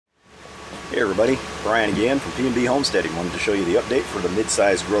Hey everybody, Brian again from PNB Homesteading. Wanted to show you the update for the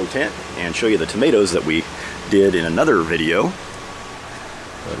mid-size grow tent and show you the tomatoes that we did in another video.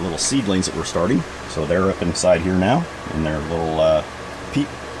 The little seedlings that we're starting. So they're up inside here now in their little peat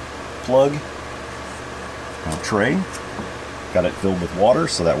plug tray. Got it filled with water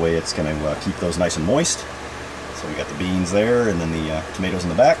so that way it's going to keep those nice and moist. So we got the beans there and then the tomatoes in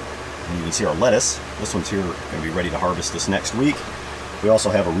the back. And you can see our lettuce. This one's here, going to be ready to harvest this next week. We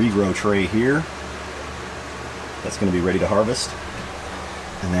also have a regrow tray here that's going to be ready to harvest.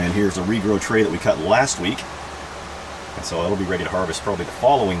 And then here's a regrow tray that we cut last week. And so it'll be ready to harvest probably the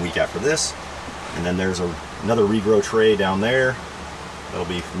following week after this. And then there's another regrow tray down there. That'll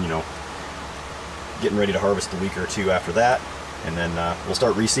be, getting ready to harvest a week or two after that. And then we'll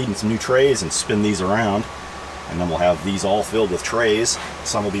start reseeding some new trays and spin these around. And then we'll have these all filled with trays.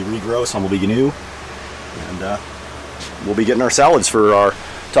 Some will be regrow, some will be new. And we'll be getting our salads for our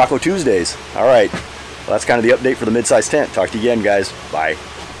Taco Tuesdays. All right, well, that's kind of the update for the mid-size tent. Talk to you again, guys. Bye.